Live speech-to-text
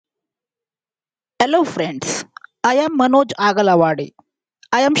Hello friends, I am Manoj Agalawadi.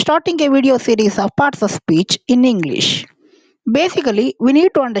 I am starting a video series of parts of speech in English. Basically, we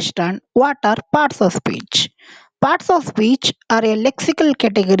need to understand what are parts of speech. Parts of speech are a lexical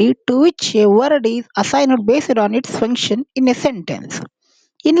category to which a word is assigned based on its function in a sentence.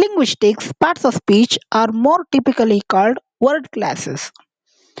 In linguistics, parts of speech are more typically called word classes.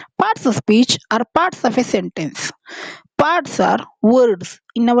 Parts of speech are parts of a sentence. Parts are words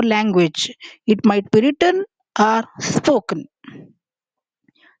in our language. It might be written or spoken.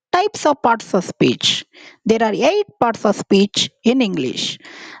 Types of parts of speech. There are 8 parts of speech in English.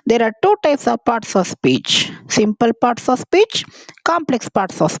 There are 2 types of parts of speech: simple parts of speech, complex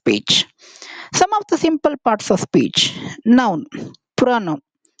parts of speech. Some of the simple parts of speech: noun, pronoun,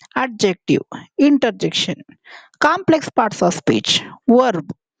 adjective, interjection. Complex parts of speech: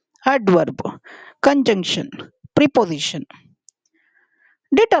 verb, adverb, conjunction, preposition.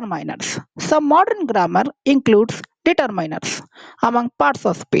 Determiners. Some modern grammar includes determiners among parts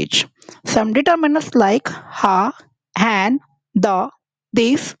of speech. Some determiners like ha, an, the,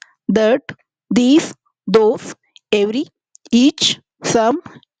 this, that, these, those, every, each, some,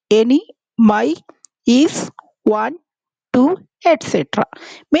 any, my, is, one, two, etc.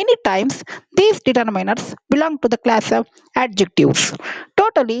 Many times these determiners belong to the class of adjectives.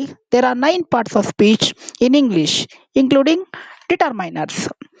 Totally, there are 9 parts of speech in English, including determiners.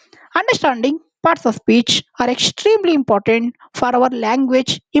 Understanding parts of speech are extremely important for our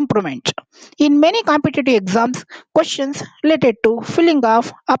language improvement. In many competitive exams, questions related to filling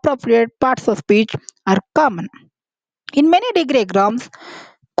of appropriate parts of speech are common. In many degree exams,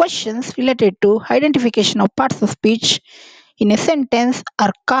 questions related to identification of parts of speech in a sentence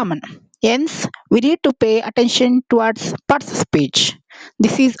are common. Hence, we need to pay attention towards parts of speech.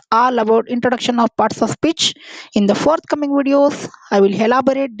 This is all about introduction of parts of speech. In the forthcoming videos, I will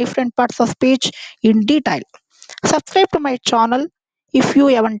elaborate different parts of speech in detail. Subscribe to my channel if you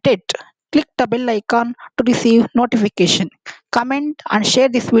haven't yet. Click the bell icon to receive notification. Comment and share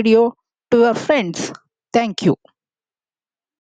this video to your friends. Thank you.